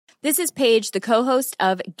This is Paige, the co-host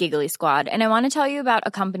of Giggly Squad, and I want to tell you about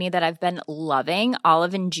a company that I've been loving,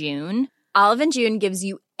 Olive & June. Olive & June gives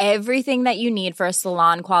you everything that you need for a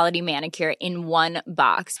salon-quality manicure in one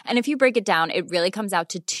box. And if you break it down, it really comes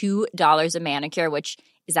out to $2 a manicure, which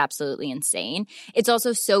is absolutely insane. It's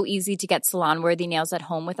also so easy to get salon-worthy nails at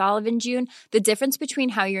home with Olive & June. The difference between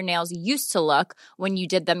how your nails used to look when you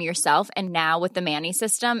did them yourself and now with the Mani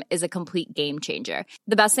system is a complete game changer.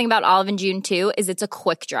 The best thing about Olive & June, too, is it's a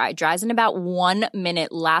quick dry. Dries in about 1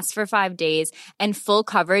 minute, lasts for 5 days, and full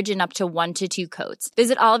coverage in up to 1 to 2 coats.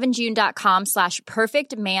 Visit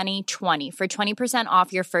oliveandjune.com/perfectmani20 for 20%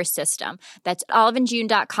 off your first system. That's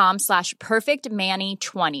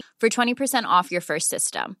oliveandjune.com/perfectmani20 for 20% off your first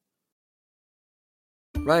system.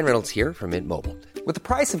 Ryan Reynolds here from Mint Mobile. With the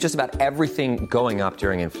price of just about everything going up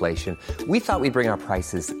during inflation, we thought we'd bring our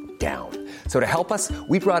prices down. So to help us,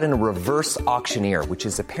 we brought in a reverse auctioneer, which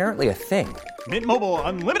is apparently a thing. Mint Mobile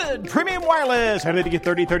Unlimited Premium Wireless. How to get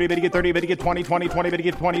 30, 30, bit to get 30, bit to get 20, 20, 20, bit to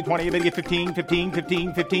get 20, 20, bit to get 15, 15,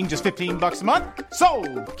 15, 15, just $15 a month?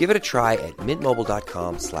 Sold! Give it a try at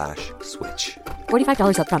mintmobile.com/switch.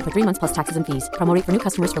 $45 up front for 3 months plus taxes and fees. Promo rate for new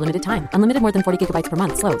customers for limited time. Unlimited more than 40 gigabytes per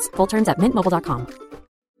month. Slows full terms at mintmobile.com.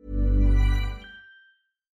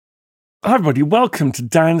 Hi everybody, welcome to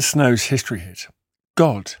Dan Snow's History Hit.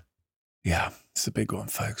 God. Yeah, it's the big one,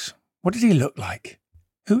 folks. What did he look like?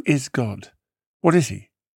 Who is God? What is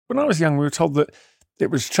he? When I was young, we were told that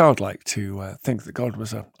it was childlike to think that God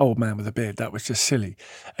was an old man with a beard. That was just silly.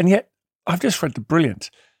 And yet, I've just read the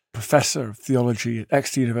brilliant professor of theology at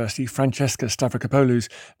Exeter University, Francesca Stavrakopoulou's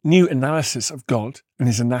new analysis of God and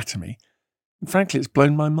his anatomy. And frankly, it's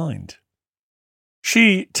blown my mind.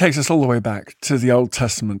 She takes us all the way back to the Old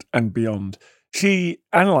Testament and beyond. She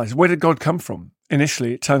analyzes, where did God come from?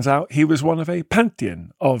 Initially, it turns out he was one of a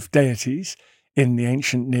pantheon of deities in the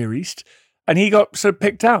ancient Near East, and he got sort of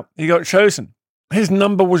picked out. He got chosen. His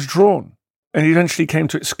number was drawn, and he eventually came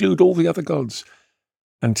to exclude all the other gods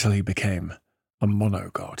until he became a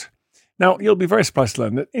monogod. Now, you'll be very surprised to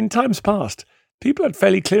learn that in times past, people had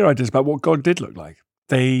fairly clear ideas about what God did look like.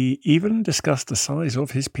 They even discussed the size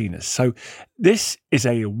of his penis. So this is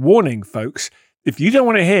a warning, folks. If you don't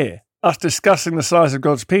want to hear us discussing the size of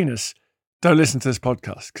God's penis, don't listen to this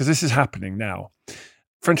podcast, because this is happening now.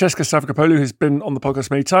 Francesca Stavrakopoulou has been on the podcast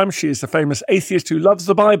many times. She is the famous atheist who loves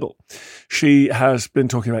the Bible. She has been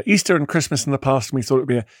talking about Easter and Christmas in the past, and we thought it would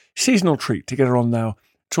be a seasonal treat to get her on now,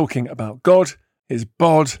 talking about God, his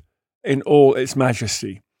bod, in all its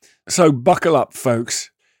majesty. So buckle up, folks.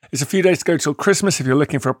 It's a few days to go till Christmas. If you're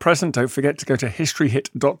looking for a present, don't forget to go to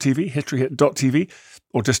historyhit.tv,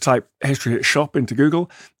 or just type History Hit Shop into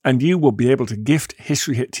Google, and you will be able to gift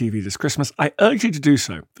History Hit TV this Christmas. I urge you to do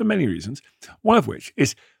so for many reasons, one of which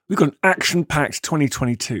is we've got an action-packed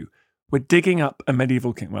 2022. We're digging up a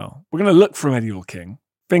medieval king. Well, we're going to look for a medieval king.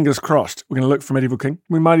 Fingers crossed, we're going to look for a medieval king.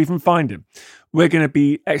 We might even find him. We're going to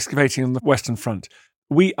be excavating on the Western Front.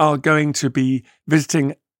 We are going to be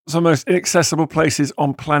visiting some of the most inaccessible places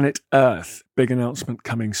on planet Earth. Big announcement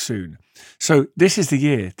coming soon. So this is the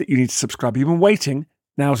year that you need to subscribe. You've been waiting.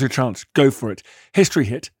 Now's your chance. Go for it.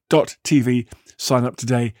 Historyhit.tv. Sign up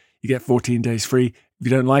today. You get 14 days free. If you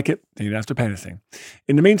don't like it, then you don't have to pay anything.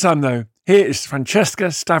 In the meantime, though, here is Francesca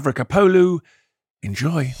Stavrakopoulou.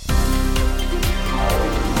 Enjoy.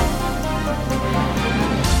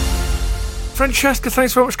 Francesca,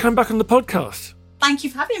 thanks very much for coming back on the podcast. Thank you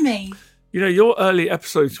for having me. You know, your early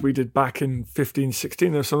episodes we did back in 15,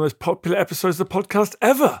 16, they're some of the most popular episodes of the podcast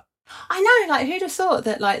ever. I know, like, who'd have thought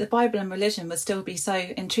that, like, the Bible and religion would still be so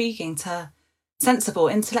intriguing to sensible,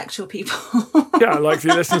 intellectual people? Yeah, like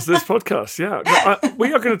the listeners to this podcast, yeah.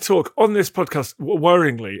 We are going to talk on this podcast,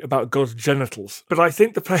 worryingly, about God's genitals. But I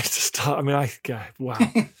think the place to start, wow.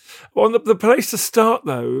 Well, the place to start,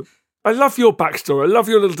 though, I love your backstory. I love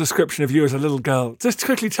your little description of you as a little girl. Just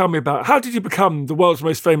quickly tell me about, how did you become the world's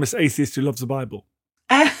most famous atheist who loves the Bible?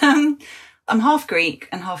 I'm half Greek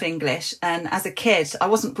and half English. And as a kid, I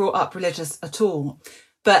wasn't brought up religious at all.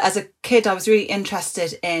 But as a kid, I was really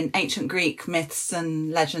interested in ancient Greek myths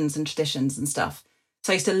and legends and traditions and stuff.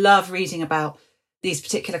 So I used to love reading about these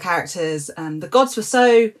particular characters. And the gods were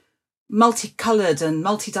so multicoloured and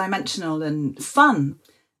multidimensional and fun.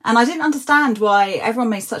 And I didn't understand why everyone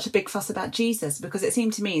made such a big fuss about Jesus, because it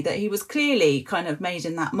seemed to me that he was clearly kind of made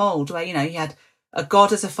in that mould where, you know, he had a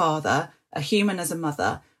God as a father, a human as a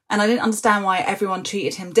mother. And I didn't understand why everyone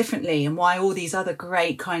treated him differently and why all these other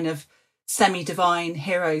great kind of semi-divine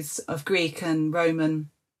heroes of Greek and Roman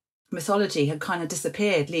mythology had kind of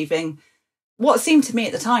disappeared, leaving what seemed to me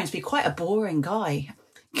at the time to be quite a boring guy,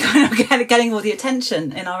 kind of getting all the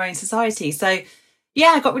attention in our own society. So,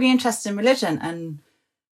 yeah, I got really interested in religion and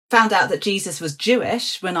found out that Jesus was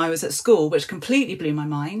Jewish when I was at school, which completely blew my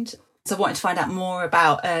mind. So I wanted to find out more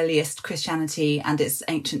about earliest Christianity and its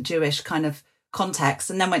ancient Jewish kind of context,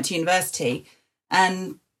 and then went to university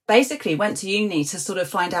and basically went to uni to sort of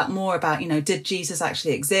find out more about, did Jesus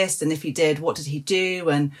actually exist? And if he did, what did he do?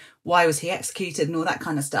 And why was he executed and all that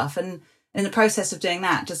kind of stuff? And in the process of doing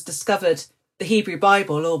that, just discovered the Hebrew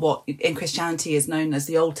Bible, or what in Christianity is known as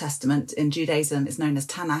the Old Testament, in Judaism is known as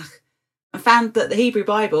Tanakh, and found that the Hebrew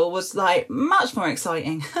Bible was like much more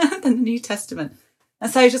exciting than the New Testament.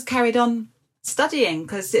 And so I just carried on studying,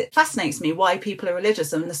 because it fascinates me why people are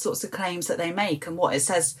religious and the sorts of claims that they make and what it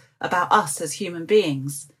says about us as human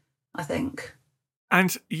beings, I think.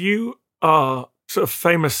 And you are sort of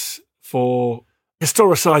famous for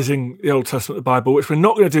historicising the Old Testament, the Bible, which we're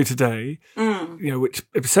not going to do today, which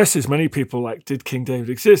obsesses many people, like, did King David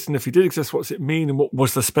exist? And if he did exist, what's it mean? And what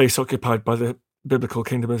was the space occupied by the biblical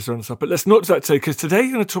kingdom of Israel and stuff? But let's not do that today, because today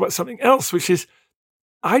you're going to talk about something else, which is,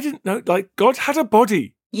 I didn't know, like, God had a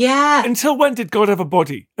body. Yeah. Until when did God have a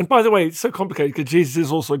body? And by the way, it's so complicated because Jesus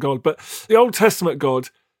is also God, but the Old Testament God,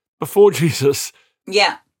 before Jesus,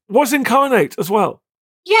 was incarnate as well.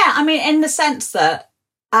 Yeah, I mean, in the sense that,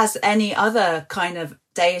 as any other kind of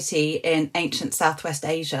deity in ancient Southwest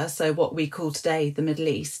Asia, so what we call today the Middle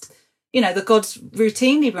East, the gods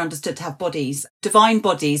routinely were understood to have bodies. Divine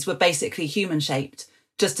bodies were basically human-shaped,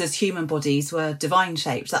 just as human bodies were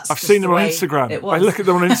divine-shaped. I've seen them on Instagram. I look at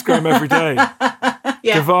them on Instagram every day.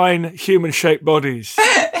 Yeah. Divine human-shaped bodies.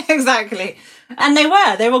 Exactly. And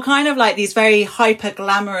they were kind of like these very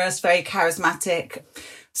hyper-glamorous, very charismatic,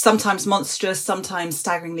 sometimes monstrous, sometimes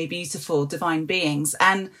staggeringly beautiful divine beings.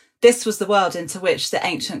 And this was the world into which the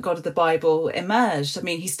ancient God of the Bible emerged. I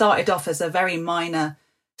mean, he started off as a very minor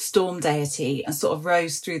storm deity and sort of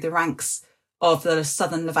rose through the ranks of the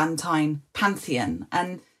Southern Levantine pantheon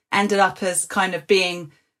and ended up as kind of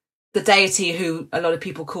being the deity who a lot of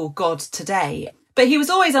people call God today. But he was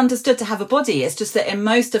always understood to have a body. It's just that in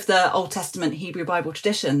most of the Old Testament Hebrew Bible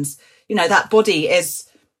traditions, that body is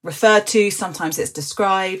referred to, sometimes it's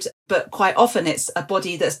described, but quite often it's a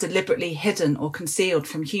body that's deliberately hidden or concealed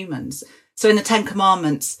from humans. So in the Ten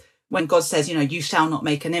Commandments, when God says, you shall not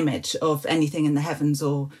make an image of anything in the heavens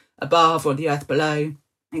or above or the earth below,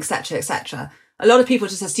 etc., etc., a lot of people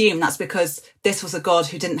just assume that's because this was a God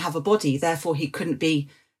who didn't have a body, therefore he couldn't be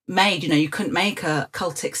made. You couldn't make a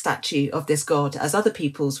cultic statue of this God as other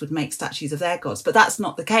peoples would make statues of their gods. But that's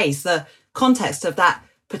not the case. The context of that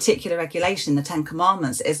particular regulation, the Ten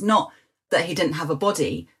Commandments, is not that he didn't have a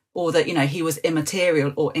body or that, he was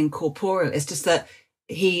immaterial or incorporeal. It's just that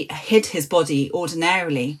he hid his body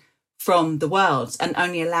ordinarily from the world and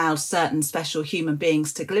only allowed certain special human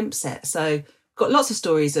beings to glimpse it. So got lots of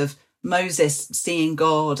stories of Moses seeing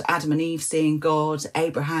God, Adam and Eve seeing God,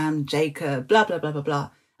 Abraham, Jacob, blah, blah, blah, blah, blah.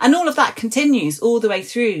 And all of that continues all the way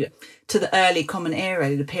through to the early Common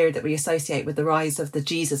Era, the period that we associate with the rise of the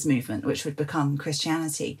Jesus movement, which would become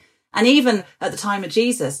Christianity. And even at the time of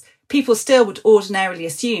Jesus, people still would ordinarily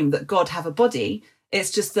assume that God have a body. It's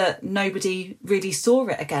just that nobody really saw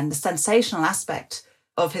it again. The sensational aspect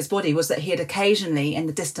of his body was that he had occasionally, in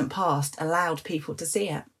the distant past, allowed people to see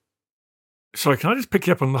it. Sorry, can I just pick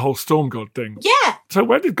you up on the whole storm god thing? Yeah. So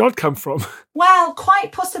where did God come from? Well,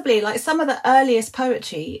 quite possibly, like some of the earliest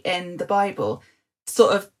poetry in the Bible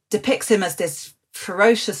sort of depicts him as this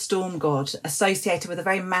ferocious storm god associated with a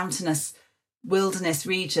very mountainous wilderness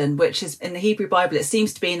region, which is in the Hebrew Bible, it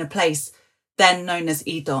seems to be in a place then known as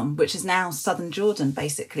Edom, which is now southern Jordan,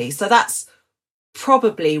 basically. So that's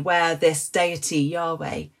probably where this deity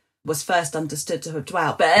Yahweh was first understood to have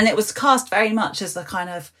dwelt. And it was cast very much as a kind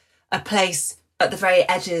of a place at the very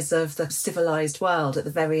edges of the civilized world, at the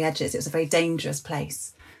very edges. It was a very dangerous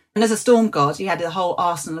place. And as a storm god, he had a whole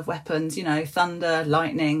arsenal of weapons, thunder,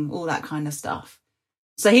 lightning, all that kind of stuff.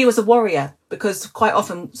 So he was a warrior, because quite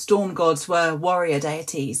often storm gods were warrior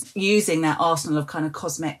deities, using their arsenal of kind of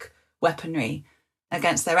cosmic weaponry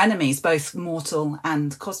against their enemies, both mortal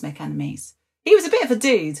and cosmic enemies. He was a bit of a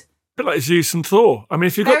dude. A bit like Zeus and Thor. I mean,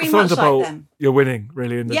 if you've got the Thunderbolt, you're winning,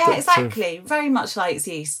 really. In the yeah, exactly. Very much like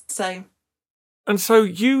Zeus. And so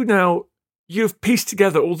you've pieced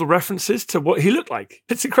together all the references to what he looked like.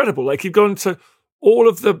 It's incredible. Like, you've gone to all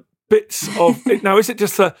of the bits of it. Now, is it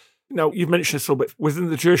just you've mentioned this a little bit, within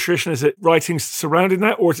the Jewish tradition, is it writings surrounding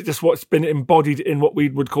that, or is it just what's been embodied in what we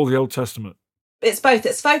would call the Old Testament? It's both.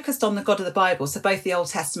 It's focused on the God of the Bible, so both the Old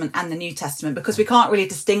Testament and the New Testament, because we can't really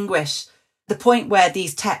distinguish the point where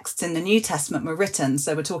these texts in the New Testament were written.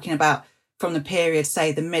 So we're talking about from the period,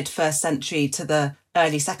 say, the mid-1st century to the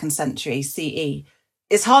early 2nd century CE.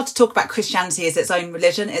 It's hard to talk about Christianity as its own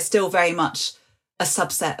religion. It's still very much a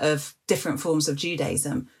subset of different forms of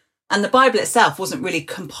Judaism. And the Bible itself wasn't really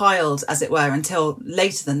compiled, as it were, until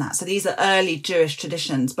later than that. So these are early Jewish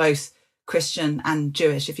traditions, both Christian and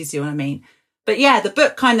Jewish, if you see what I mean. But yeah, the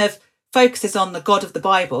book kind of focuses on the God of the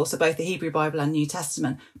Bible, so both the Hebrew Bible and New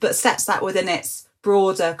Testament, but sets that within its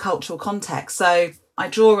broader cultural context. So I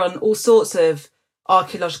draw on all sorts of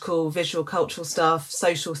archaeological, visual, cultural stuff,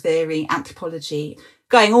 social theory, anthropology,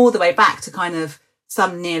 going all the way back to kind of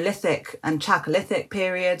some Neolithic and Chalcolithic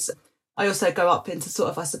periods. I also go up into sort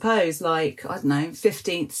of, I suppose, like,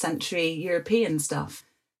 15th century European stuff.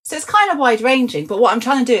 So it's kind of wide ranging, but what I'm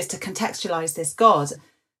trying to do is to contextualize this God.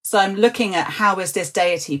 So I'm looking at how is this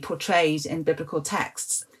deity portrayed in biblical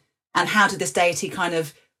texts, and how did this deity kind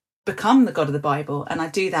of become the God of the Bible? And I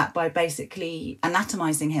do that by basically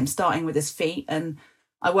anatomizing him, starting with his feet, and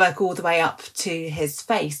I work all the way up to his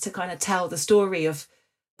face to kind of tell the story of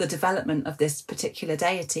the development of this particular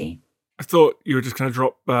deity. I thought you were just going to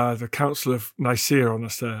drop the Council of Nicaea on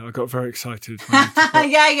us there. I got very excited.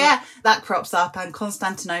 Yeah. That crops up, and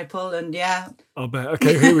Constantinople, and yeah. I'll bet.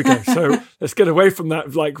 Okay, here we go. So let's get away from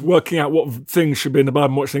that, like working out what things should be in the Bible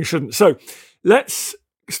and what things shouldn't. So let's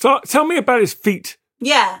start. Tell me about his feet.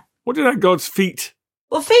 Yeah. What are God's feet?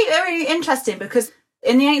 Well, feet are really interesting because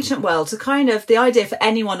in the ancient world, so kind of the idea for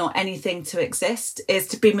anyone or anything to exist is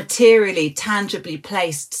to be materially, tangibly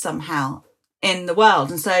placed somehow in the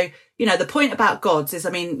world. And so, the point about gods is,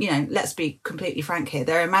 let's be completely frank here,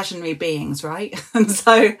 they're imaginary beings, right? And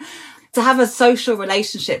so to have a social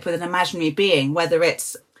relationship with an imaginary being, whether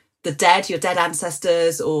it's the dead, your dead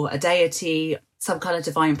ancestors, or a deity, some kind of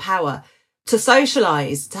divine power, to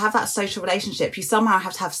socialize, to have that social relationship, you somehow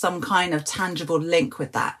have to have some kind of tangible link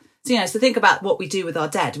with that. So, so think about what we do with our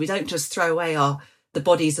dead. We don't just throw away the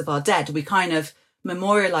bodies of our dead. We kind of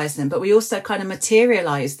memorialize them, but we also kind of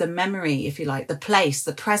materialize the memory, if you like, the place,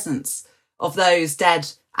 the presence of those dead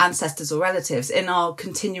ancestors or relatives in our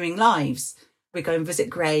continuing lives. We go and visit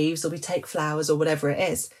graves, or we take flowers, or whatever it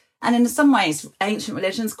is. And in some ways, ancient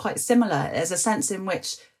religion's quite similar. There's a sense in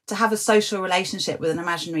which to have a social relationship with an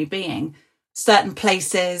imaginary being, certain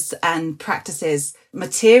places and practices,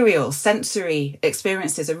 material, sensory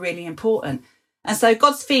experiences are really important. And so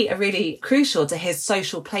God's feet are really crucial to his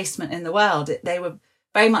social placement in the world. They were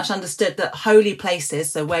very much understood that holy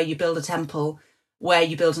places, so where you build a temple, where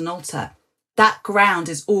you build an altar, that ground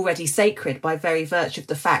is already sacred by very virtue of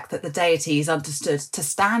the fact that the deity is understood to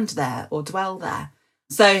stand there or dwell there.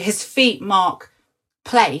 So his feet mark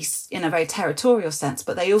place in a very territorial sense,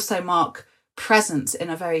 but they also mark presence in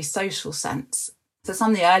a very social sense. So some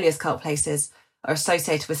of the earliest cult places are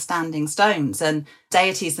associated with standing stones, and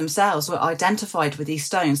deities themselves were identified with these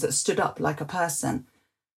stones that stood up like a person.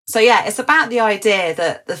 So yeah, it's about the idea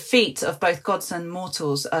that the feet of both gods and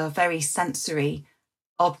mortals are very sensory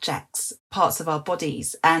objects, parts of our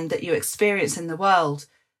bodies, and that you experience in the world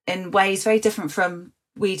in ways very different from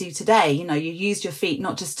we do today. You use your feet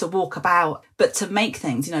not just to walk about, but to make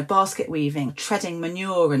things, basket weaving, treading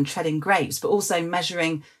manure and treading grapes, but also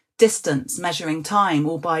measuring distance, measuring time,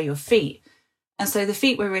 all by your feet. And so the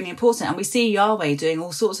feet were really important. And we see Yahweh doing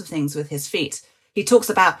all sorts of things with his feet. He talks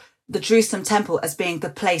about the Jerusalem temple as being the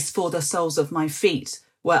place for the soles of my feet,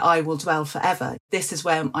 where I will dwell forever. This is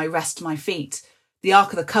where I rest my feet. The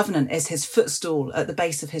Ark of the Covenant is his footstool at the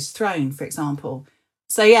base of his throne, for example.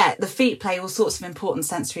 So yeah, the feet play all sorts of important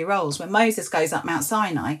sensory roles. When Moses goes up Mount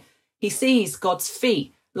Sinai, he sees God's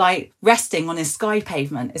feet like resting on his sky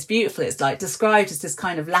pavement. It's beautiful. It's like described as this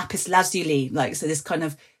kind of lapis lazuli, so this kind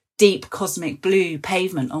of deep cosmic blue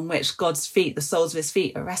pavement on which God's feet, the soles of his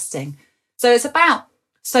feet, are resting. So it's about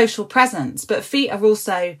social presence, but feet are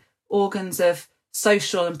also organs of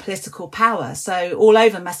social and political power. So all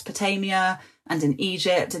over Mesopotamia and in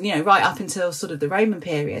Egypt and, right up until sort of the Roman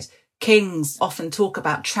period, kings often talk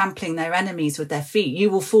about trampling their enemies with their feet.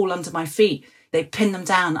 You will fall under my feet. They pin them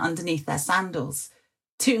down underneath their sandals.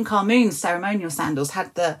 Tutankhamun's ceremonial sandals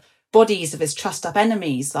had the bodies of his trussed up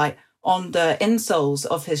enemies, on the insoles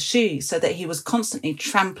of his shoes, so that he was constantly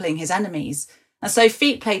trampling his enemies. And so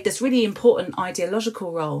feet played this really important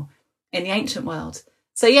ideological role in the ancient world.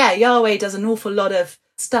 So yeah, Yahweh does an awful lot of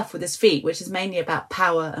stuff with his feet, which is mainly about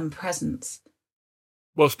power and presence.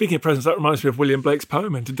 Well, speaking of presence, that reminds me of William Blake's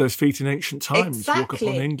poem, "Entered those feet in ancient times, Exactly. walk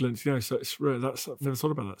upon England." So it's I've never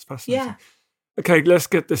thought about that. It's fascinating. Yeah. Okay, let's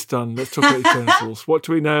get this done. Let's talk about his genitals. What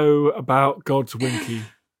do we know about God's winky?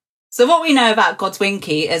 So what we know about God's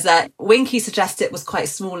winky is that winky suggests it was quite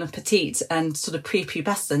small and petite and sort of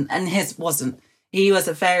prepubescent, and his wasn't. He was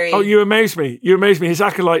a very... Oh, you amaze me. His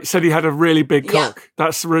acolyte said he had a really big cock.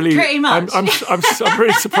 That's really... Pretty much. I'm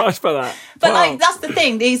really surprised by that. But Wow. that's the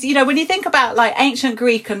thing. These, when you think about ancient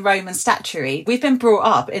Greek and Roman statuary, we've been brought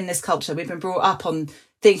up in this culture. We've been brought up on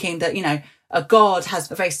thinking that, a god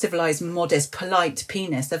has a very civilized, modest, polite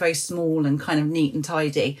penis. They're very small and kind of neat and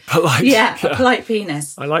tidy. Polite. Yeah, a polite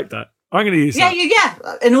penis. I like that. I'm going to use that.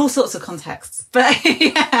 Yeah, in all sorts of contexts. But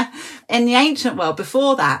in the ancient world,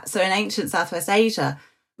 before that, so in ancient Southwest Asia,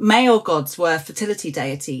 male gods were fertility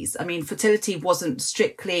deities. I mean, fertility wasn't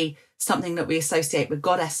strictly something that we associate with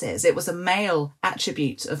goddesses. It was a male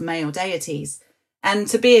attribute of male deities. And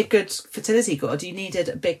to be a good fertility god, you needed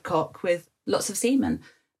a big cock with lots of semen.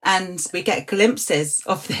 And we get glimpses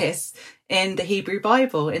of this in the Hebrew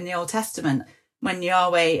Bible, in the Old Testament, when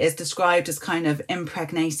Yahweh is described as kind of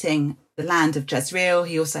impregnating the land of Jezreel.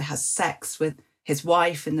 He also has sex with his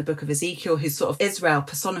wife in the book of Ezekiel, who's sort of Israel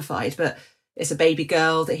personified, but it's a baby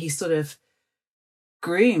girl that he sort of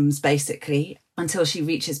grooms, basically, until she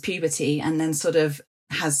reaches puberty and then sort of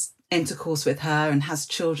has intercourse with her and has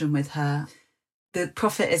children with her. The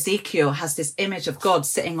prophet Ezekiel has this image of God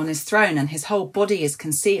sitting on his throne, and his whole body is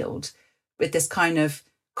concealed with this kind of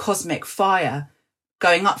cosmic fire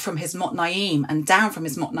going up from his Motnaim and down from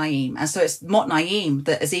his Motnaim. And so it's Motnaim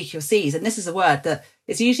that Ezekiel sees. And this is a word that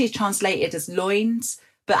is usually translated as loins,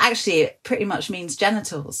 but actually it pretty much means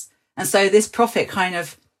genitals. And so this prophet kind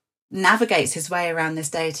of navigates his way around this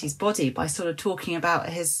deity's body by sort of talking about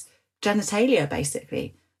his genitalia,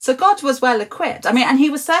 basically. So God was well equipped. I mean, and he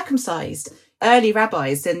was circumcised. Early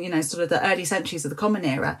rabbis in, sort of the early centuries of the Common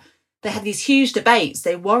Era, they had these huge debates.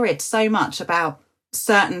 They worried so much about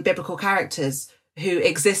certain biblical characters who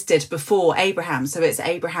existed before Abraham. So it's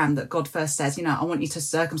Abraham that God first says, I want you to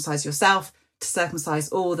circumcise yourself, to circumcise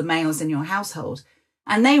all the males in your household.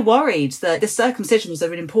 And they worried that this circumcision was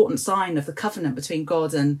an important sign of the covenant between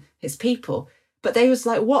God and his people. But they was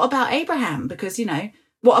like, what about Abraham? Because,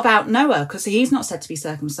 what about Noah? Because he's not said to be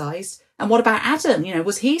circumcised. And what about Adam?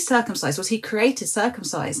 Was he circumcised? Was he created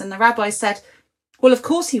circumcised? And the rabbis said, well, of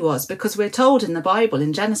course he was, because we're told in the Bible,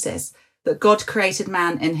 in Genesis, that God created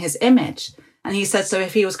man in his image. And he said, so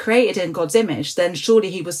if he was created in God's image, then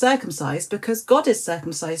surely he was circumcised because God is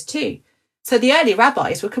circumcised too. So the early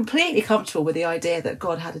rabbis were completely comfortable with the idea that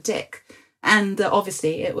God had a dick and that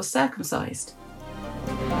obviously it was circumcised.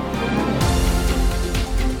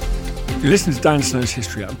 You listen to Dan Snow's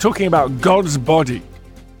History. I'm talking about God's body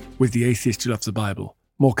with the atheist who loves the Bible.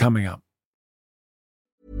 More coming up.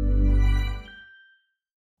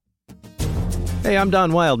 Hey, I'm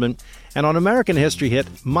Don Wildman, and on American History Hit,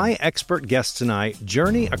 my expert guests and I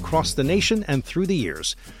journey across the nation and through the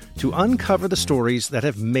years to uncover the stories that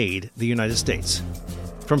have made the United States.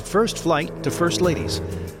 From first flight to first ladies,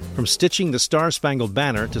 from stitching the Star-Spangled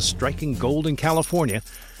Banner to striking gold in California,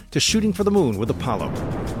 to shooting for the moon with Apollo.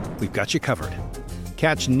 We've got you covered.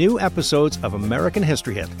 Catch new episodes of American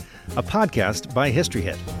History Hit, a podcast by History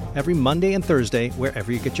Hit, every Monday and Thursday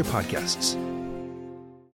wherever you get your podcasts.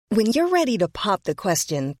 When you're ready to pop the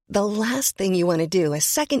question, the last thing you want to do is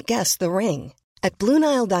second-guess the ring. At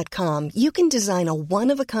BlueNile.com, you can design a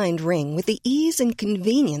one-of-a-kind ring with the ease and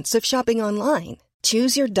convenience of shopping online.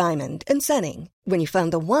 Choose your diamond and setting. When you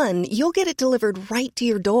find the one, you'll get it delivered right to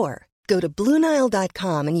your door. Go to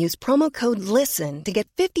BlueNile.com and use promo code LISTEN to get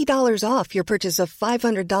 $50 off your purchase of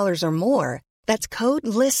 $500 or more. That's code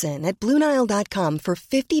LISTEN at BlueNile.com for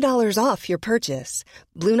 $50 off your purchase.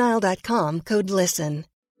 BlueNile.com, code LISTEN.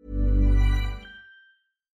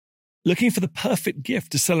 Looking for the perfect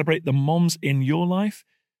gift to celebrate the moms in your life?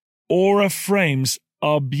 Aura frames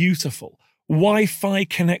are beautiful, Wi-Fi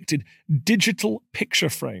connected digital picture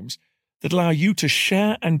frames that allow you to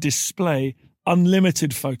share and display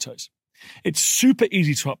unlimited photos. It's super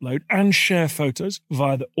easy to upload and share photos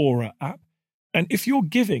via the Aura app. And if you're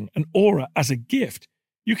giving an Aura as a gift,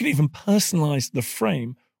 you can even personalize the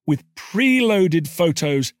frame with preloaded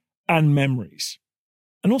photos and memories.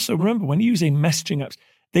 And also remember, when using messaging apps,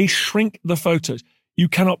 they shrink the photos. You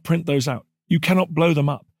cannot print those out. You cannot blow them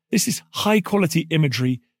up. This is high quality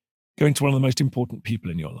imagery going to one of the most important people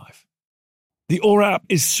in your life. The Aura app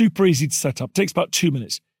is super easy to set up. It takes about 2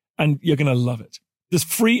 minutes and you're going to love it. There's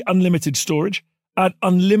free unlimited storage, add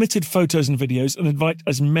unlimited photos and videos, and invite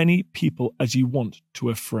as many people as you want to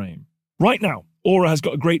a frame. Right now, Aura has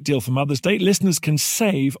got a great deal for Mother's Day. Listeners can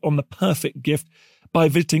save on the perfect gift by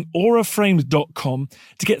visiting auraframes.com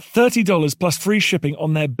to get $30 plus free shipping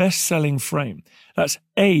on their best-selling frame. That's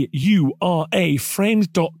AURA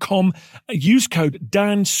frames.com. Use code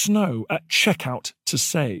DANSNOW at checkout to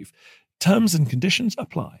save. Terms and conditions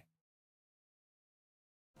apply.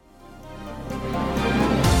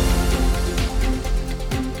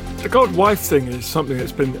 The God wife thing is something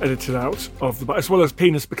that's been edited out of the Bible, as well as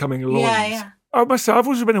penis becoming loins. Yeah. I must say, I've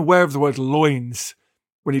always been aware of the word loins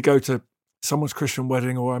when you go to someone's Christian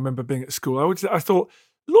wedding, or I remember being at school. I thought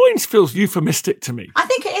loins feels euphemistic to me. I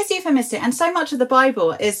think it is euphemistic, and so much of the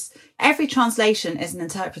Bible is, every translation is an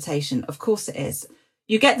interpretation. Of course it is.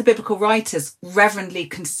 You get the biblical writers reverently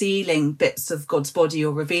concealing bits of God's body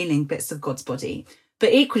or revealing bits of God's body.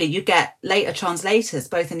 But equally, you get later translators,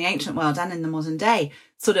 both in the ancient world and in the modern day,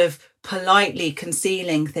 sort of politely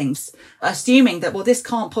concealing things, assuming that, well, this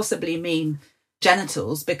can't possibly mean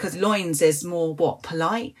genitals because loins is more,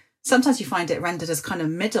 polite? Sometimes you find it rendered as kind of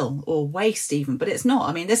middle or waist even, but it's not.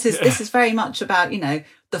 I mean, this is very much about,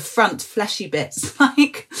 the front fleshy bits,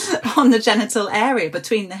 like on the genital area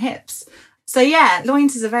between the hips. So yeah,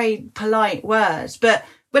 loins is a very polite word. But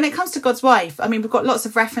when it comes to God's wife, I mean, we've got lots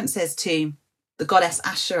of references to the goddess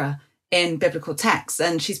Asherah in biblical texts,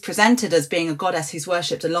 and she's presented as being a goddess who's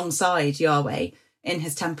worshipped alongside Yahweh in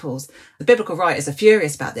his temples. The biblical writers are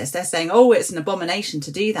furious about this. They're saying, it's an abomination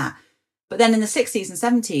to do that. But then in the 60s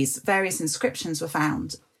and 70s, various inscriptions were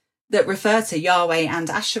found that refer to Yahweh and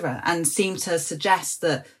Asherah and seem to suggest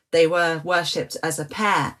that they were worshipped as a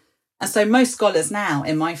pair. And so most scholars now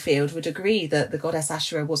in my field would agree that the goddess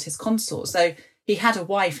Asherah was his consort. So he had a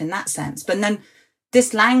wife in that sense. But then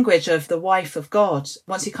this language of the wife of God,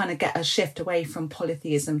 once you kind of get a shift away from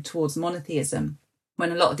polytheism towards monotheism,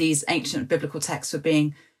 when a lot of these ancient biblical texts were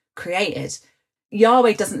being created,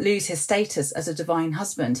 Yahweh doesn't lose his status as a divine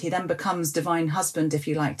husband. He then becomes divine husband, if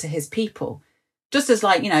you like, to his people. Just as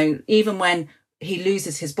even when he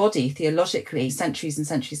loses his body theologically, centuries and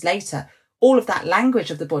centuries later, all of that language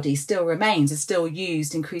of the body still remains, is still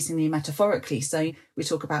used increasingly metaphorically. So we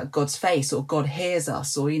talk about God's face, or God hears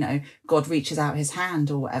us, or, God reaches out his hand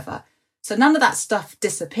or whatever. So none of that stuff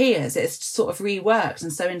disappears. It's sort of reworked.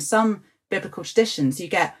 And so in some biblical traditions, you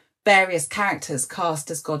get various characters cast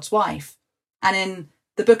as God's wife. And in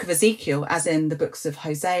the book of Ezekiel, as in the books of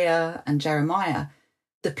Hosea and Jeremiah,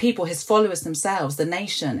 the people, his followers themselves, the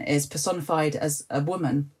nation, is personified as a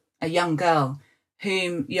woman, a young girl,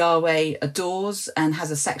 whom Yahweh adores and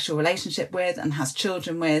has a sexual relationship with and has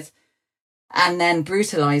children with, and then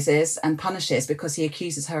brutalizes and punishes because he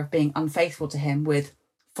accuses her of being unfaithful to him with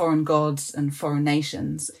foreign gods and foreign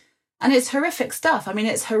nations. And it's horrific stuff. I mean,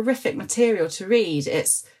 it's horrific material to read.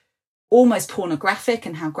 It's almost pornographic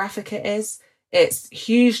in how graphic it is. It's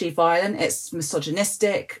hugely violent. It's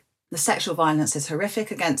misogynistic. The sexual violence is horrific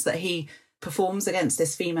that he performs against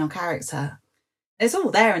this female character. It's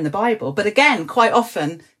all there in the Bible. But again, quite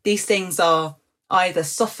often, these things are either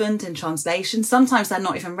softened in translation. Sometimes they're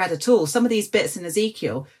not even read at all. Some of these bits in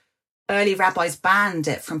Ezekiel, early rabbis banned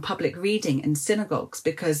it from public reading in synagogues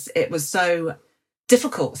because it was so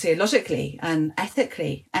difficult theologically and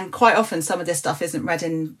ethically. And quite often, some of this stuff isn't read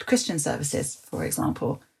in Christian services, for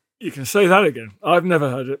example. You can say that again. I've never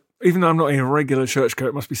heard it. Even though I'm not in a regular churchgoer,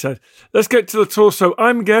 it must be said. Let's get to the torso.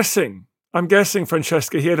 I'm guessing,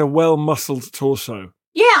 Francesca, he had a well-muscled torso.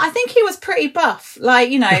 Yeah, I think he was pretty buff.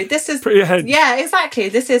 This is... pretty ahead. Yeah, exactly.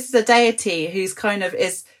 This is the deity who's kind of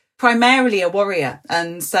is primarily a warrior.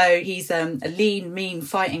 And so he's a lean, mean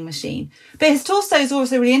fighting machine. But his torso is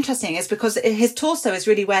also really interesting. It's because his torso is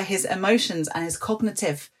really where his emotions and his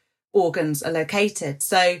cognitive organs are located.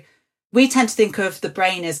 So we tend to think of the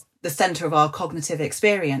brain as the center of our cognitive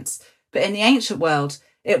experience. But in the ancient world,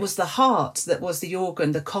 it was the heart that was the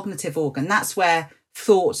organ, the cognitive organ. That's where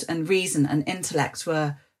thought and reason and intellect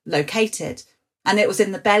were located. And it was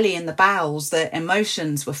in the belly and the bowels that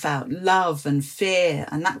emotions were felt, love and fear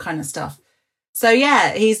and that kind of stuff. So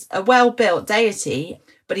yeah, he's a well-built deity,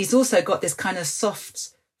 but he's also got this kind of soft,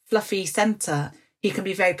 fluffy center. He can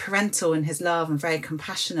be very parental in his love and very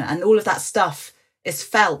compassionate. And all of that stuff is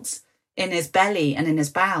felt in his belly and in his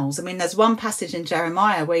bowels. I mean, there's one passage in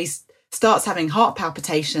Jeremiah where he starts having heart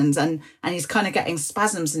palpitations and he's kind of getting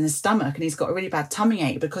spasms in his stomach, and he's got a really bad tummy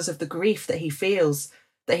ache because of the grief that he feels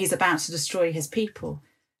that he's about to destroy his people.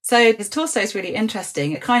 So his torso is really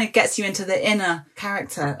interesting. It kind of gets you into the inner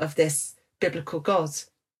character of this biblical God.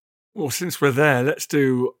 Well, since we're there, let's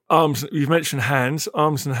do arms. You've mentioned hands,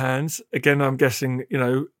 arms and hands. Again, I'm guessing,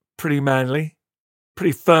 pretty manly.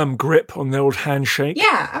 Pretty firm grip on the old handshake.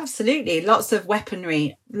 Yeah, absolutely. Lots of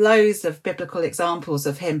weaponry, loads of biblical examples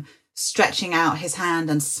of him stretching out his hand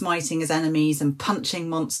and smiting his enemies and punching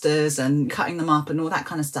monsters and cutting them up and all that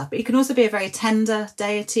kind of stuff. But he can also be a very tender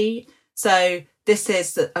deity. So this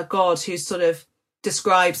is a God who sort of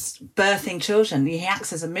describes birthing children. He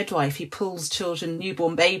acts as a midwife. He pulls children,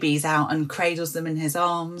 newborn babies out and cradles them in his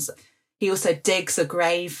arms. He also digs a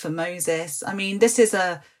grave for Moses. I mean, this is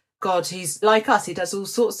a God who's like us. He does all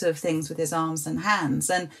sorts of things with his arms and hands.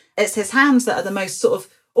 And it's his hands that are the most sort of,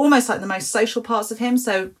 almost like the most social parts of him.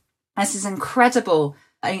 So there's this incredible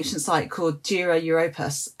ancient site called Dura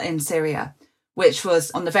Europos in Syria, which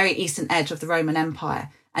was on the very eastern edge of the Roman Empire.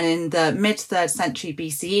 And in the mid-3rd century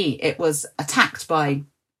BCE, it was attacked by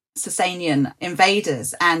Sasanian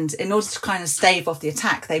invaders. And in order to kind of stave off the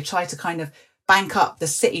attack, they tried to kind of bank up the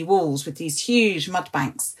city walls with these huge mud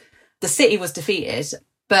banks. The city was defeated,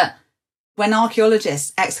 but when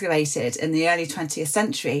archaeologists excavated in the early 20th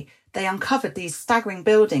century, they uncovered these staggering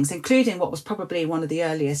buildings, including what was probably one of the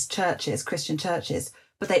earliest churches, Christian churches,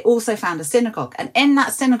 but they also found a synagogue. And in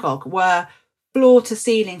that synagogue were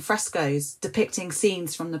floor-to-ceiling frescoes depicting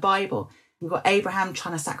scenes from the Bible. You've got Abraham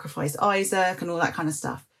trying to sacrifice Isaac and all that kind of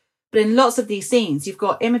stuff. But in lots of these scenes, you've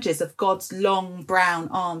got images of God's long brown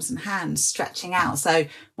arms and hands stretching out. So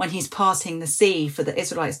when he's parting the sea for the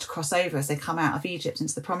Israelites to cross over as they come out of Egypt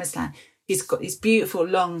into the Promised Land, he's got these beautiful,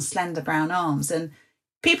 long, slender brown arms. And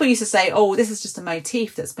people used to say, oh, this is just a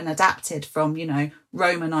motif that's been adapted from,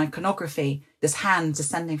 Roman iconography, this hand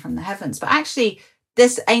descending from the heavens. But actually,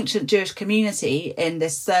 this ancient Jewish community in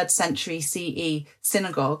this 3rd century CE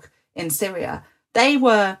synagogue in Syria, they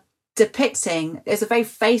were depicting, is a very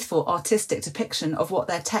faithful artistic depiction of what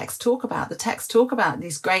their texts talk about. The texts talk about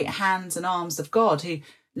these great hands and arms of God who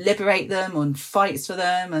liberate them and fights for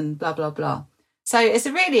them and blah, blah, blah. So it's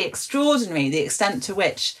really extraordinary the extent to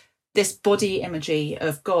which this body imagery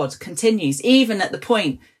of God continues, even at the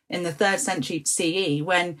point in the 3rd century CE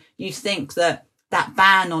when you'd think that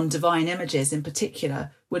ban on divine images in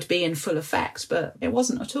particular would be in full effect, but it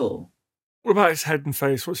wasn't at all. What about his head and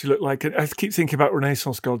face? What's he look like? I keep thinking about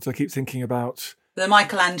Renaissance gods. I keep thinking about the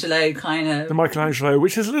Michelangelo kind of. The Michelangelo,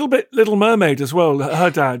 which is a little bit Little Mermaid as well. Her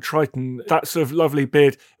dad, Triton, that sort of lovely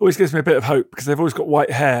beard always gives me a bit of hope because they've always got white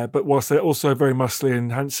hair, but whilst they're also very muscly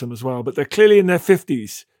and handsome as well. But they're clearly in their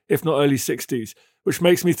 50s, if not early 60s, which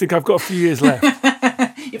makes me think I've got a few years left.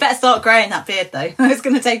 You better start growing that beard though. It's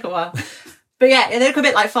going to take a while. But yeah, they look a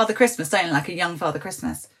bit like Father Christmas, don't they? Like a young Father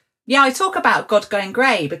Christmas. Yeah, I talk about God going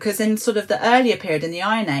grey because in sort of the earlier period in the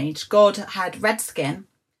Iron Age, God had red skin.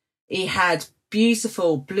 He had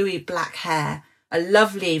beautiful bluey black hair, a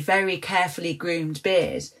lovely, very carefully groomed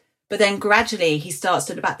beard. But then gradually he starts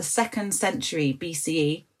at about the 2nd century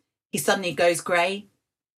BCE. He suddenly goes grey.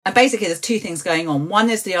 And basically there's two things going on.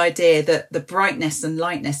 One is the idea that the brightness and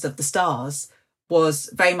lightness of the stars was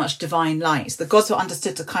very much divine light. The gods were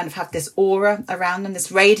understood to kind of have this aura around them,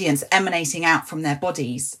 this radiance emanating out from their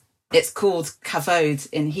bodies. It's called kavod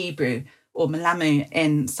in Hebrew or melamu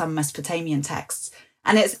in some Mesopotamian texts.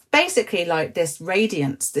 And it's basically like this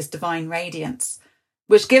radiance, this divine radiance,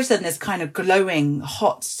 which gives them this kind of glowing,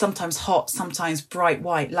 hot, sometimes bright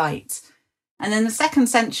white light. And in the 2nd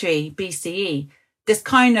century BCE, this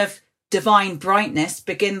kind of divine brightness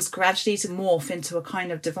begins gradually to morph into a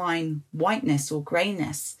kind of divine whiteness or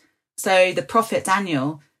greyness. So the prophet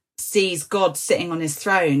Daniel sees God sitting on his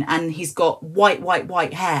throne and he's got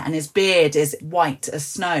white hair and his beard is white as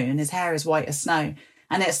snow and his hair is white as snow.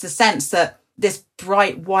 And it's the sense that this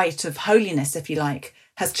bright white of holiness, if you like,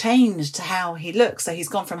 has changed to how he looks. So he's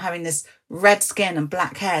gone from having this red skin and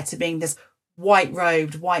black hair to being this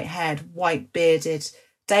white-robed, white-haired, white-bearded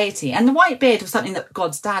deity. And the white beard was something that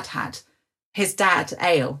God's dad had. His dad,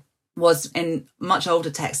 Ael, was in much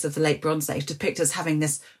older texts of the late Bronze Age depicted as having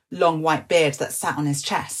this long white beard that sat on his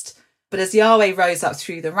chest. But as Yahweh rose up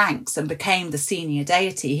through the ranks and became the senior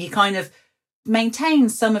deity, he kind of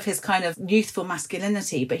maintains some of his kind of youthful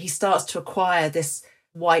masculinity, but he starts to acquire this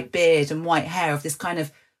white beard and white hair of this kind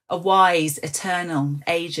of a wise, eternal,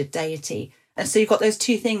 aged deity. And so you've got those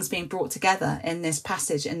two things being brought together in this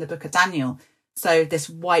passage in the book of Daniel. So this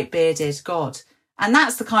white-bearded God. And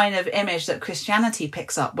that's the kind of image that Christianity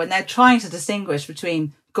picks up when they're trying to distinguish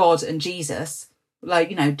between God and Jesus.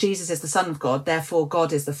 Like, Jesus is the Son of God, therefore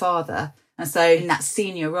God is the Father. And so in that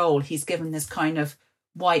senior role, he's given this kind of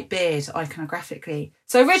white beard iconographically.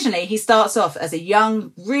 So originally he starts off as a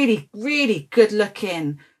young, really, really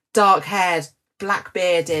good-looking, dark-haired,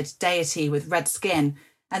 black-bearded deity with red skin.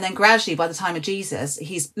 And then gradually, by the time of Jesus,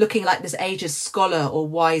 he's looking like this aged scholar or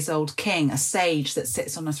wise old king, a sage that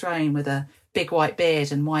sits on a throne with a big white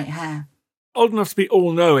beard and white hair. Old enough to be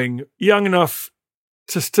all-knowing, young enough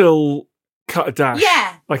to still cut a dash.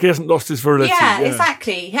 Yeah. Like he hasn't lost his virility. Yeah,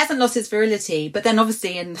 exactly. He hasn't lost his virility. But then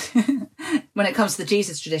obviously when it comes to the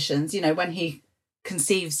Jesus traditions, when he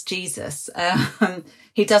conceives Jesus,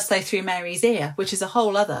 he does so through Mary's ear, which is a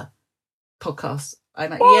whole other podcast. I'm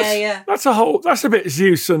like, yeah. That's a bit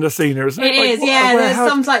Zeus and Athena, isn't it? It is, yeah. There's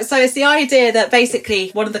some so it's the idea that basically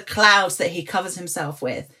one of the clouds that he covers himself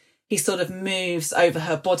with, he sort of moves over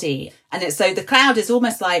her body. And it's so the cloud is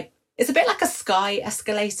almost like, it's a bit like a sky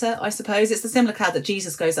escalator, I suppose. It's the similar cloud that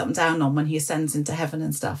Jesus goes up and down on when he ascends into heaven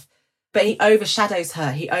and stuff. But he overshadows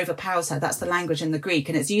her, he overpowers her. That's the language in the Greek.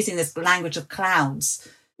 And it's using this language of clouds.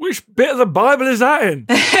 Which bit of the Bible is that in?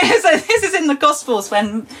 So this is in the Gospels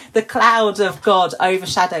when the cloud of God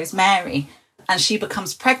overshadows Mary and she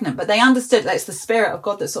becomes pregnant. But they understood that it's the Spirit of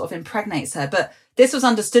God that sort of impregnates her. But this was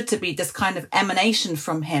understood to be this kind of emanation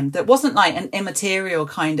from him that wasn't like an immaterial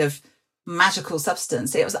kind of magical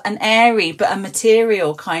substance. It was an airy but a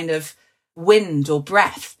material kind of wind or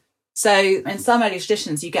breath. So in some early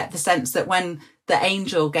traditions, you get the sense that when the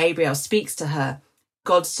angel Gabriel speaks to her,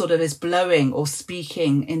 God sort of is blowing or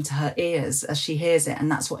speaking into her ears as she hears it,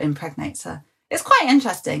 and that's what impregnates her. It's quite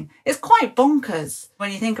interesting. It's quite bonkers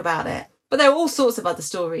when you think about it. But there are all sorts of other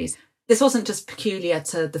stories. This wasn't just peculiar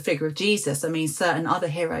to the figure of Jesus. I mean, certain other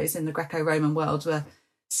heroes in the Greco-Roman world were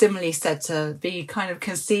similarly said to be kind of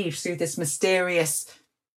conceived through this mysterious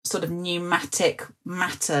sort of pneumatic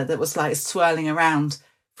matter that was like swirling around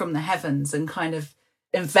from the heavens and kind of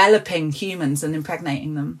enveloping humans and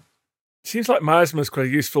impregnating them. Seems like miasma is quite a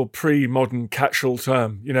useful pre-modern catch-all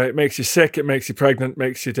term. You know, it makes you sick, it makes you pregnant,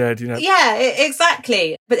 makes you dead, you know. Yeah,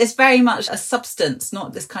 exactly. But it's very much a substance,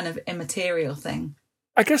 not this kind of immaterial thing.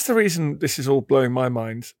 I guess the reason this is all blowing my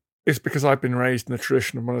mind is because I've been raised in the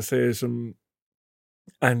tradition of monotheism.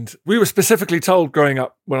 And we were specifically told growing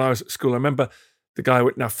up when I was at school, I remember the guy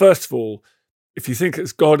went, now, first of all, if you think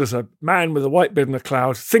it's God as a man with a white beard and a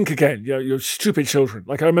cloud, think again. You know, you're stupid children.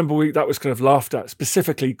 Like I remember that was kind of laughed at,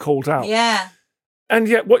 specifically called out. Yeah. And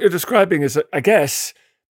yet what you're describing is, I guess,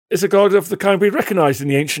 is a God of the kind we recognise in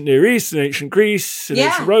the ancient Near East, in ancient Greece, in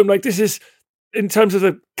ancient Rome. Like this is, in terms of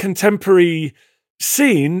the contemporary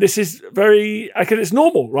scene, this is very, it's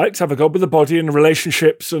normal, right? To have a God with a body and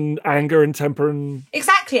relationships and anger and temper and...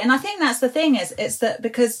 Exactly. And I think that's the thing it's that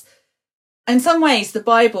because in some ways, the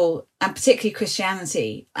Bible, and particularly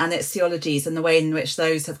Christianity and its theologies and the way in which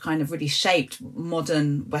those have kind of really shaped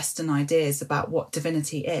modern Western ideas about what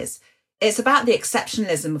divinity is, it's about the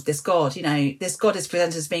exceptionalism of this God. You know, this God is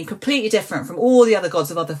presented as being completely different from all the other gods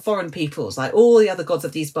of other foreign peoples, like all the other gods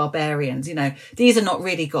of these barbarians. You know, these are not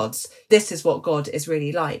really gods. This is what God is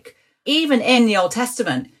really like. Even in the Old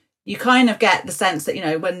Testament, you kind of get the sense that, you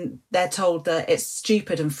know, when they're told that it's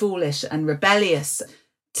stupid and foolish and rebellious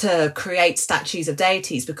to create statues of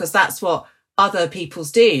deities because that's what other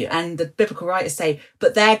peoples do. And the biblical writers say,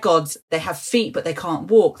 but their gods, they have feet, but they can't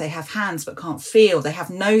walk. They have hands, but can't feel. They have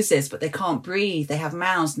noses, but they can't breathe. They have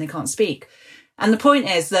mouths and they can't speak. And the point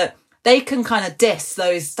is that they can kind of diss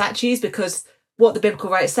those statues because what the biblical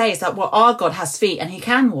writers say is that, well, our God has feet and he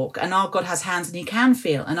can walk, and our God has hands and he can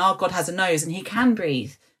feel, and our God has a nose and he can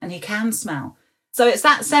breathe and he can smell. So it's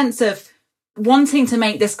that sense of wanting to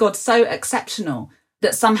make this God so exceptional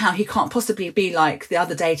that somehow he can't possibly be like the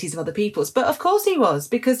other deities of other peoples. But of course he was,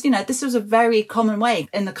 because, you know, this was a very common way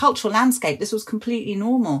in the cultural landscape. This was completely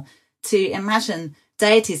normal to imagine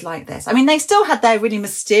deities like this. I mean, they still had their really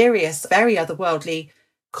mysterious, very otherworldly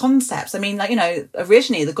concepts. I mean, like, you know,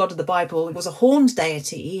 originally the God of the Bible was a horned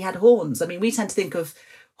deity. He had horns. I mean, we tend to think of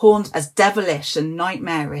horns as devilish and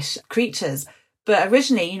nightmarish creatures. But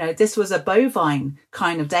originally, you know, this was a bovine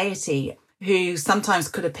kind of deity who sometimes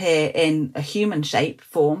could appear in a human shape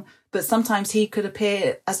form, but sometimes he could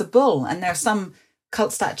appear as a bull. And there are some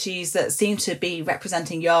cult statues that seem to be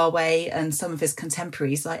representing Yahweh and some of his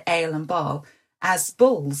contemporaries like El and Baal as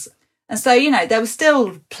bulls. And so, you know, there was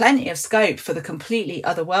still plenty of scope for the completely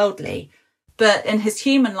otherworldly. But in his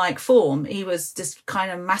human-like form, he was this kind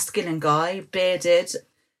of masculine guy, bearded,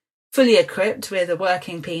 fully equipped with a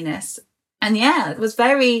working penis. And yeah, it was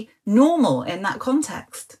very normal in that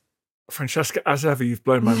context. Francesca, as ever, you've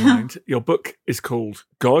blown my mind. Your book is called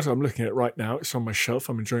God. I'm looking at it right now. It's on my shelf.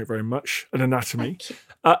 I'm enjoying it very much. An Anatomy.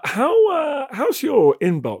 How's your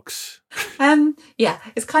inbox? Yeah,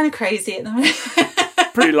 it's kind of crazy at the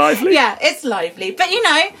moment. Pretty lively? Yeah, it's lively. But, you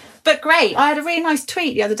know, but great. I had a really nice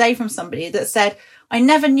tweet the other day from somebody that said, I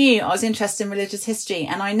never knew I was interested in religious history,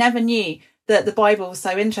 and I never knew that the Bible was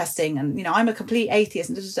so interesting. And, you know, I'm a complete atheist.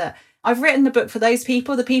 And I've written the book for those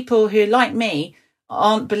people, the people who, like me,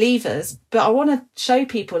 aren't believers, but I want to show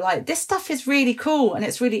people like this stuff is really cool and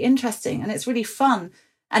it's really interesting and it's really fun,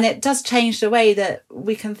 and it does change the way that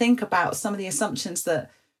we can think about some of the assumptions that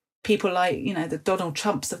people like, you know, the Donald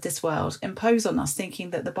Trumps of this world impose on us,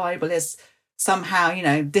 thinking that the Bible is somehow, you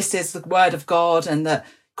know, this is the word of God and that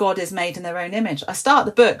God is made in their own image. I start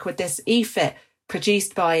the book with this e-fit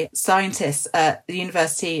produced by scientists at the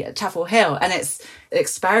University at Chapel Hill. And it's an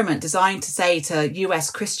experiment designed to say to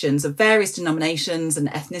US Christians of various denominations and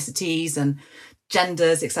ethnicities and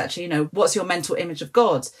genders, etc. You know, what's your mental image of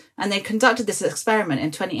God? And they conducted this experiment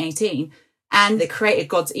in 2018 and they created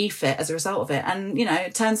God's e-fit as a result of it. And, you know,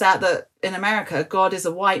 it turns out that in America, God is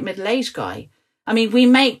a white middle-aged guy. I mean, we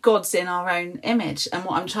make gods in our own image. And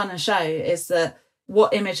what I'm trying to show is that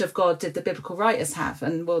what image of God did the biblical writers have?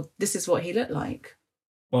 And, well, this is what he looked like.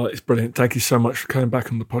 Well, it's brilliant. Thank you so much for coming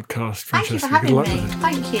back on the podcast, Francesca. Thank you for having me.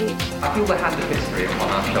 Thank you. I feel the hand of history upon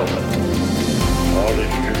our shoulders. All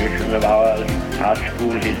this tradition of ours, our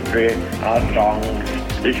school history, our songs,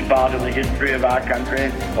 this part of the history of our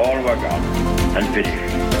country, all were gone and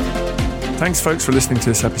finished. Thanks, folks, for listening to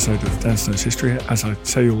this episode of Dan Snow's History. As I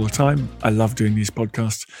say all the time, I love doing these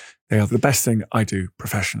podcasts. They are the best thing I do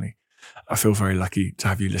professionally. I feel very lucky to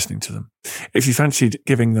have you listening to them. If you fancied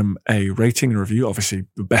giving them a rating and review, obviously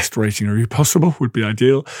the best rating and review possible would be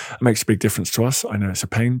ideal. It makes a big difference to us. I know it's a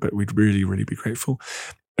pain, but we'd really, really be grateful.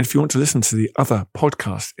 And if you want to listen to the other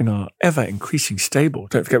podcasts in our ever-increasing stable,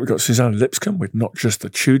 don't forget we've got Susanna Lipscomb with Not Just the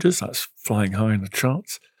Tudors. That's flying high in the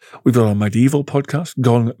charts. We've got our medieval podcast,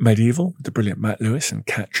 Gone Medieval, with the brilliant Matt Lewis and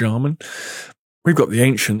Kat Jarman. We've got The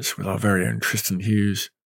Ancients with our very own Tristan Hughes.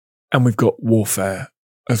 And we've got Warfare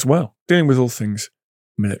as well, dealing with all things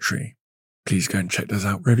military. Please go and check those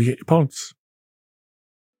out wherever you get your pods.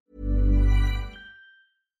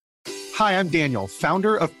 Hi, I'm Daniel,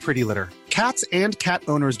 founder of Pretty Litter. Cats and cat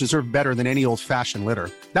owners deserve better than any old-fashioned litter.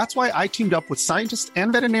 That's why I teamed up with scientists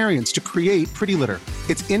and veterinarians to create Pretty Litter.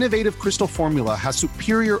 Its innovative crystal formula has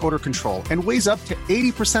superior odor control and weighs up to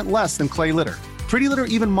 80% less than clay litter. Pretty Litter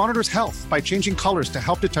even monitors health by changing colors to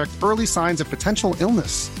help detect early signs of potential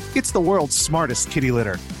illness. It's the world's smartest kitty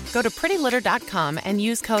litter. Go to prettylitter.com and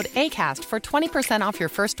use code ACAST for 20% off your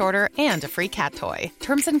first order and a free cat toy.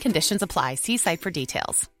 Terms and conditions apply. See site for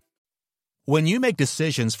details. When you make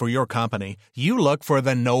decisions for your company, you look for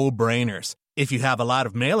the no-brainers. If you have a lot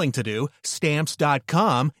of mailing to do,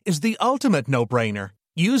 Stamps.com is the ultimate no-brainer.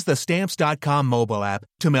 Use the Stamps.com mobile app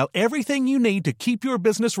to mail everything you need to keep your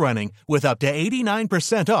business running with up to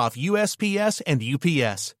 89% off USPS and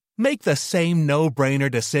UPS. Make the same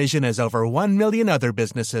no-brainer decision as over 1 million other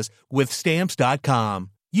businesses with Stamps.com.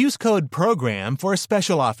 Use code PROGRAM for a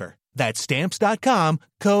special offer. That's Stamps.com,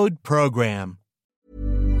 code PROGRAM.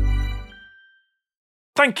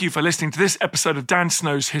 Thank you for listening to this episode of Dan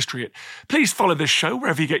Snow's History Hit. Please follow this show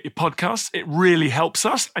wherever you get your podcasts. It really helps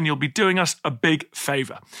us and you'll be doing us a big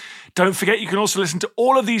favour. Don't forget you can also listen to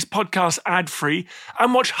all of these podcasts ad-free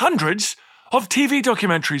and watch hundreds of TV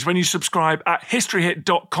documentaries when you subscribe at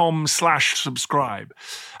historyhit.com/subscribe.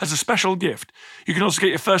 As a special gift, you can also get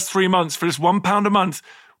your first 3 months for just £1 a month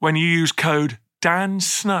when you use code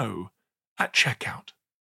DANSNOW at checkout.